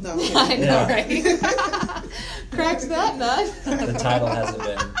date now. No, I know, right? Cracked that nut. The title hasn't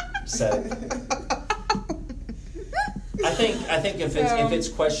been set. I think if it's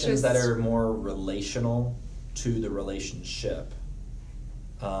questions that are more relational to the relationship,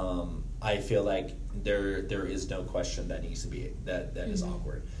 I feel like there is no question that needs to be that is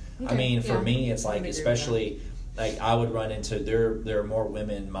awkward. Okay. I mean, for me, it's like, especially like I would run into there are more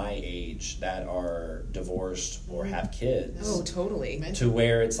women my age that are divorced or have kids. Oh, totally. To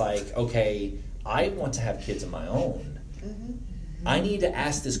where it's like, okay, I want to have kids of my own. I need to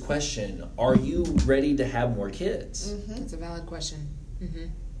ask this question: are you ready to have more kids? That's a valid question.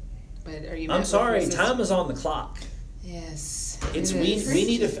 But are you? I'm sorry, time is on the clock. Yes, it's we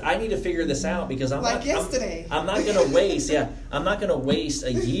need to. I need to figure this out because I'm like yesterday. I'm not going to waste. I'm not going to waste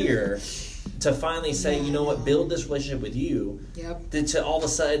a year to finally say, you know what, build this relationship with you. Yep. To all of a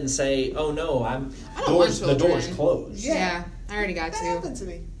sudden say, oh no, the door's closed. Yeah, I already got that to. happened to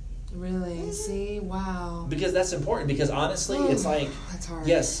me. Really? See? Wow. Because that's important. Because honestly, it's like, that's hard.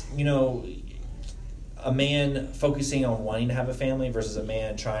 Yes, a man focusing on wanting to have a family versus a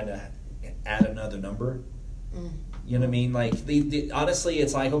man trying to add another number. You know what I mean? Like, honestly,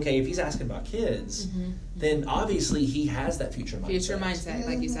 it's like, okay, if he's asking about kids, then obviously he has that future mindset. Future mindset,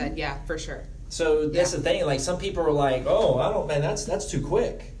 like you said. Yeah, for sure. So that's the thing. Like, some people are like, oh, that's too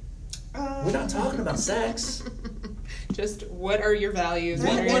quick. We're not talking about sex. Just what are your values?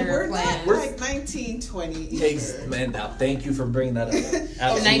 What are your plans? We're like 19, 20. Man, now thank you for bringing that up.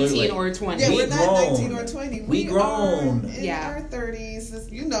 Absolutely. 19 or 20. Yeah, we're not 19 or 20. We grown. In our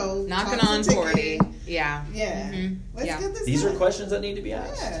 30s, knocking on 40. Yeah. Yeah. Let's get this These done. are questions that need to be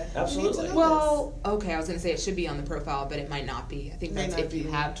asked. Yeah. Absolutely. Well, okay, I was going to say it should be on the profile, but it might not be. I think that's if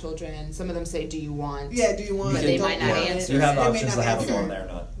you have children. Some of them say, do you want? Yeah, do you want? But they might not answer. You have options to have them on there or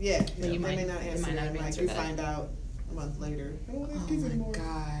not. Yeah. They may not answer. They might not answer. You find out a month later. Oh my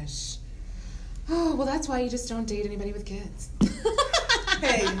gosh. Oh, well, that's why you just don't date anybody with kids.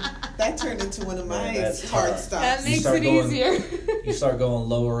 Hey, that turned into one of my hard stops. That makes it easier. You start going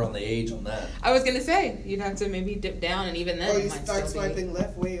lower on the age on that. I was going to say, you'd have to maybe dip down, and even then or you you might start still swiping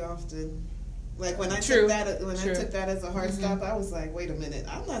left way often. Like when I took that as a hard stop, I was like, wait a minute,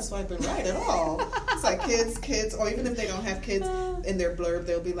 I'm not swiping right at all. It's like kids, or even if they don't have kids, in their blurb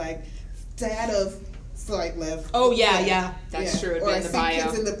they'll be like, dad of swipe left. Oh yeah, that's true. Or I in the see bio.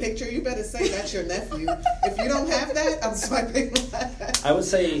 kids in the picture. You better say that's your nephew. If you don't have that, I'm swiping left. I would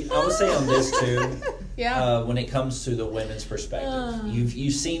say on this too. Yeah. When it comes to the women's perspective,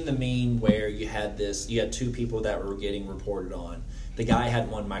 you've seen the meme where you had two people that were getting reported on. The guy had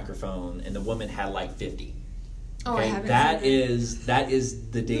one microphone and the woman had like 50. Oh, okay? I haven't that is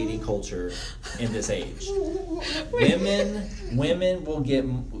the dating culture in this age. Women will get,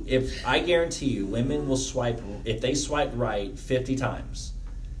 I guarantee you, women will swipe, if they swipe right 50 times,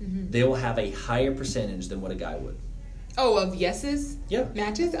 they will have a higher percentage than what a guy would. Oh, of yeses? Yeah.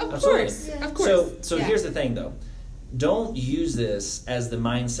 Matches? Of Absolutely. course. Yeah. Of course. So here's the thing, though. Don't use this as the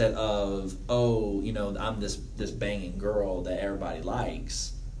mindset of, I'm this banging girl that everybody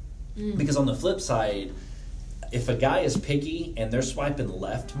likes. Because on the flip side, if a guy is picky and they're swiping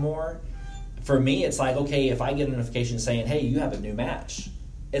left more, for me, it's like, okay, if I get a notification saying, hey, you have a new match,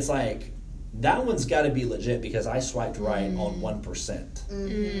 it's like, that one's got to be legit because I swiped right on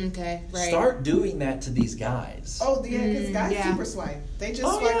 1%. Okay, right. Start doing that to these guys. Oh, yeah, because guys super swipe. They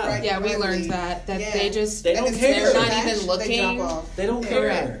just swipe right. Yeah, we learned that they just they don't care. They're not even looking. They drop off. They don't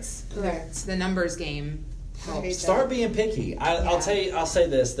care. Correct. The numbers game helps. Start being picky. I'll tell you. I'll say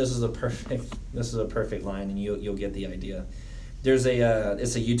this. This is a perfect line, and you'll get the idea. There's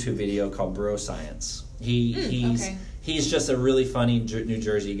it's a YouTube video called Bro Science. He's just a really funny New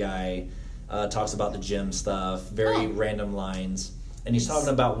Jersey guy. Talks about the gym stuff, very random lines, and he's talking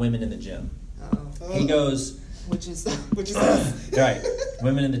about women in the gym. He goes, which is right,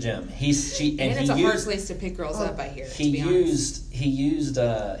 women in the gym. It's a hard place to pick girls up. I hear. He used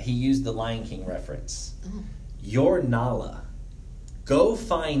the Lion King reference. You're Nala. Go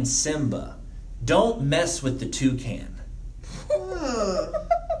find Simba. Don't mess with the toucan.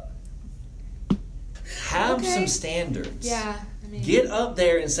 Have some standards. Yeah. Get up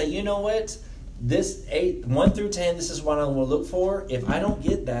there and say, you know what? This 1 through 10, this is what I want to look for. If I don't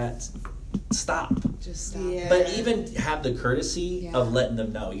get that, stop. Just stop. Yeah. But even have the courtesy of letting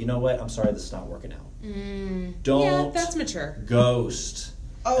them know, you know what? I'm sorry, this is not working out. Don't. Yeah, that's mature. Ghost.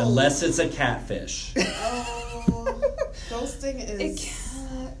 Unless it's a catfish. Ghosting is.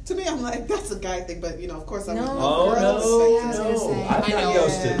 To me, I'm like, that's a guy thing, but of course I'm. No. I've got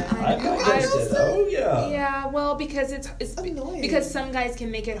ghosted. I've got ghosted. Oh yeah. Yeah, well, because it's annoying. Because some guys can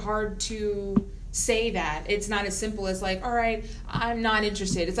make it hard to say that. It's not as simple as like, all right, I'm not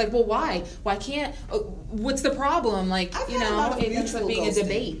interested. It's like, well, why? Why can't? What's the problem? Like, it ends up being a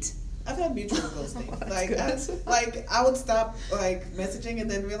debate. I've had mutual ghosting. I would stop messaging and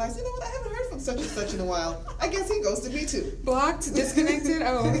then realize, you know what, I haven't heard from such and such in a while. I guess he ghosted me too. Blocked, disconnected.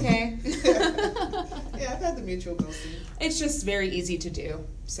 Oh, okay. Yeah, I've had the mutual ghosting. It's just very easy to do,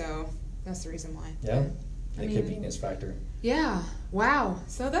 so that's the reason why. Yeah, the convenience factor. Yeah. Wow.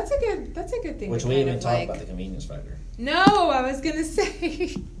 So that's a good thing. Which we didn't talk about the convenience factor. No, I was gonna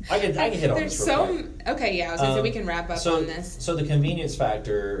say. I can hit on this real quick. Okay, yeah, I was gonna say we can wrap up on this. So the convenience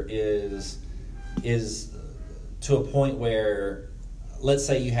factor is to a point where, let's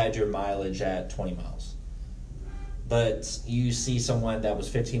say you had your mileage at 20 miles, but you see someone that was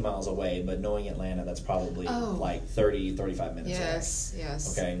 15 miles away, but knowing Atlanta, that's probably like 30, 35 minutes away.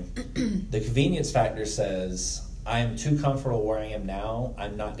 Yes. Okay. The convenience factor says, I am too comfortable where I am now.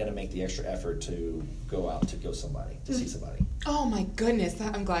 I'm not going to make the extra effort to go out to see somebody. Oh my goodness.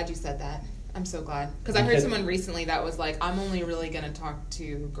 I'm glad you said that. I'm so glad. Because I heard someone recently that was like, I'm only really going to talk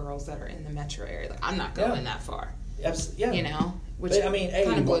to girls that are in the metro area. Like, I'm not going that far. Yeah. Which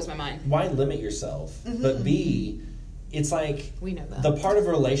kind of blows my mind. Why limit yourself? But B, it's like, we know that. The part of a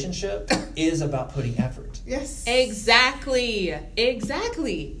relationship is about putting effort. Yes. Exactly.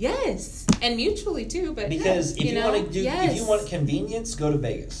 Yes. And mutually too, but because if you want convenience, go to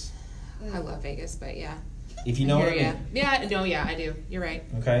Vegas. I love Vegas, but yeah. If you know what I mean. Yeah, I do. You're right.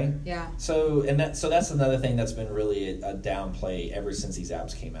 Okay. Yeah. So that's another thing that's been really a downplay ever since these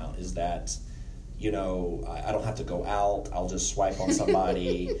apps came out is that, I don't have to go out. I'll just swipe on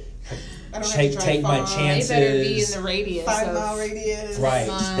somebody. take my chances. They better be in the radius. 5-mile radius.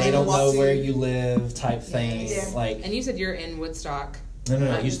 Right. They don't know where you live type thing. Yeah. And you said you're in Woodstock.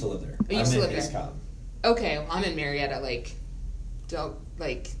 No. I used to live there. You used to live there. East Cobb. Okay, well, I'm in Marietta,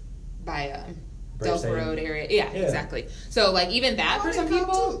 by Delk Road area. Yeah, exactly. So, even that for some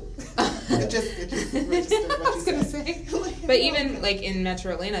people. It just registered what I was going to say. But even, in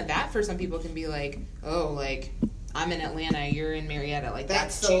Metro Atlanta, that for some people can be I'm in Atlanta, you're in Marietta.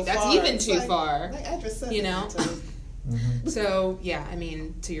 That's so far. That's even too far. My address says So, yeah, I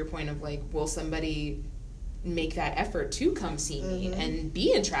mean, to your point of, will somebody make that effort to come see me and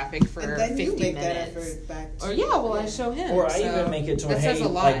be in traffic for 50 minutes. I show him. Or I even make it to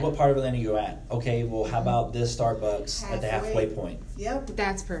what part of Atlanta are you at? Okay, well, how about this Starbucks at the halfway point? Yep.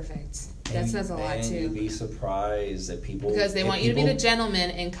 That's perfect. That says a lot, too. You'd be surprised that people... Because they want you to be the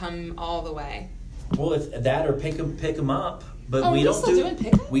gentleman and come all the way. Well, if that or pick them up. But we don't doing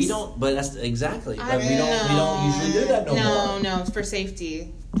pickups? We don't, but that's exactly. But we don't usually do that no more. No, for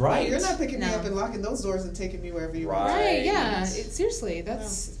safety. Right. You're not picking me up and locking those doors and taking me wherever you want. Right, yeah. Seriously, that's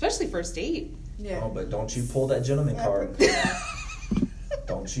especially first date. Yeah. Oh, but don't you pull that gentleman card.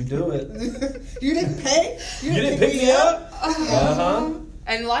 Don't you do it. You didn't pay? You didn't pick me up? Uh-huh.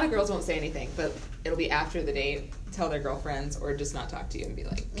 And a lot of girls won't say anything, but it'll be after the date. Tell their girlfriends or just not talk to you and be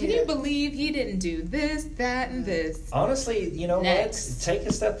like, can you believe he didn't do this, that, and this? Honestly, you know what? Take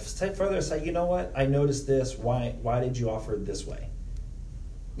a step further and say, you know what? I noticed this. Why did you offer it this way?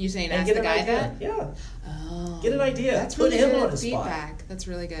 You saying and ask get the an guy idea. that? Yeah. Oh. Get an idea. That's Put really him good on the feedback. spot. That's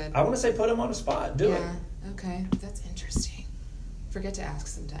really good. I want to say put him on the spot. Do it. Okay. That's interesting. Forget to ask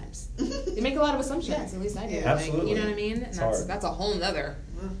sometimes. You make a lot of assumptions. At least I do. Yeah. Absolutely. You know what I mean? And that's a whole nother.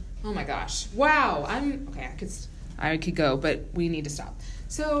 Oh my gosh. Wow. I could go, but we need to stop.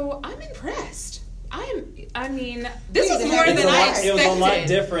 So I'm impressed. I mean, this was more than I expected. It was a lot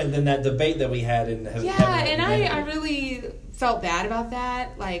different than that debate that we had in Heaven. And I really felt bad about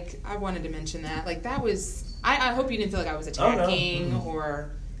that. Like, I wanted to mention that. Like, that was... I hope you didn't feel like I was attacking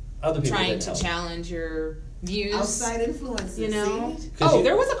or other people trying to challenge your views. Outside influences, you know?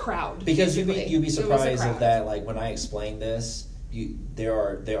 There was a crowd. Because you'd be surprised at that. Like, when I explain this, there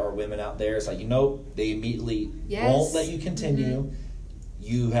are women out there. It's like, they immediately won't let you continue. Mm-hmm.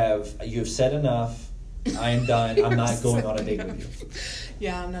 You have said enough. I am done. I'm not going on a date with you.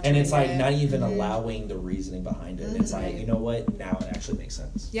 Yeah, I'm not. And it's like not even allowing the reasoning behind it. Mm-hmm. It's like, you know what? Now it actually makes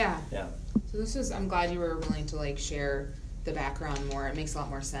sense. Yeah. Yeah. So I'm glad you were willing to like share the background more. It makes a lot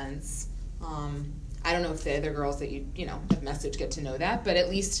more sense. I don't know if the other girls that you have messaged get to know that, but at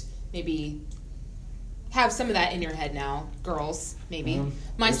least maybe have some of that in your head now, girls, maybe.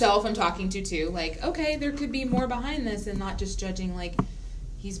 Myself, I'm talking to too. Like, okay, there could be more behind this and not just judging like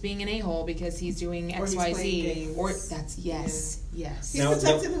he's being an a-hole because he's doing X, Y, Z. Or that's yes. He's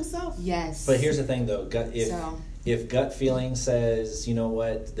protecting himself. Yes. But here's the thing, though. If gut feeling says, you know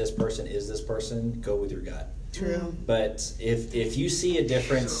what, this person is this person, go with your gut. True. But if you see a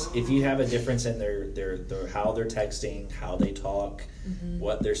difference, if you have a difference in their how they're texting, how they talk,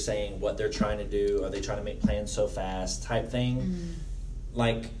 what they're saying, what they're trying to do, are they trying to make plans so fast, type thing,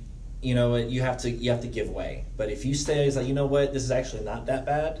 like, you have to give way. But if you stay, it's like, you know what, this is actually not that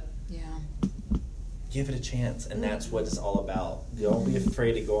bad. Yeah. Give it a chance, and that's what it's all about. Don't be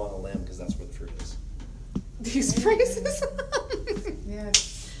afraid to go on a limb because that's where the fruit is. These phrases. Yes.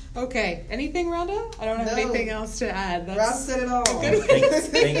 Okay. Anything, Rhonda? I don't have anything else to add. Rob said it all.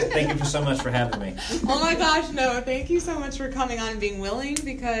 Thank you so much for having me. Oh my gosh, no. Thank you so much for coming on and being willing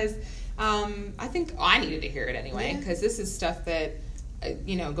because I think I needed to hear it anyway because this is stuff that,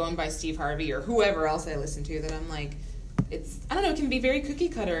 going by Steve Harvey or whoever else I listen to that I'm like, I don't know, it can be very cookie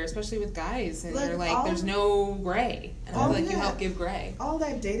cutter, especially with guys. And they're like, there's no gray. And I feel like you help give gray. All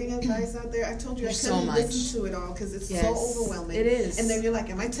that dating advice out there, I told you I couldn't listen to it all because it's so overwhelming. It is. And then you're like,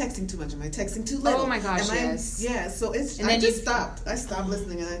 am I texting too much? Am I texting too little? Oh my gosh, yes. Yeah, so I just stopped. I stopped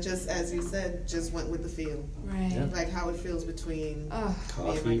listening and I just, as you said, just went with the feel. Right. Yeah. Like how it feels between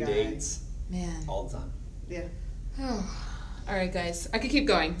coffee, me and my guy. dates. Man. All the time. Yeah. All right, guys. I could keep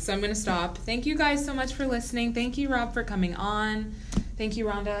going, so I'm going to stop. Thank you guys so much for listening. Thank you, Rob, for coming on. Thank you,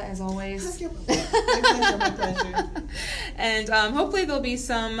 Rhonda, as always. My pleasure, my pleasure. And hopefully there'll be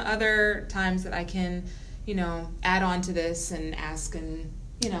some other times that I can, add on to this and ask and,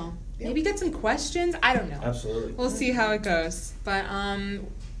 maybe get some questions. I don't know. Absolutely. We'll see how it goes. But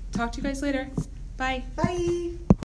talk to you guys later. Bye. Bye.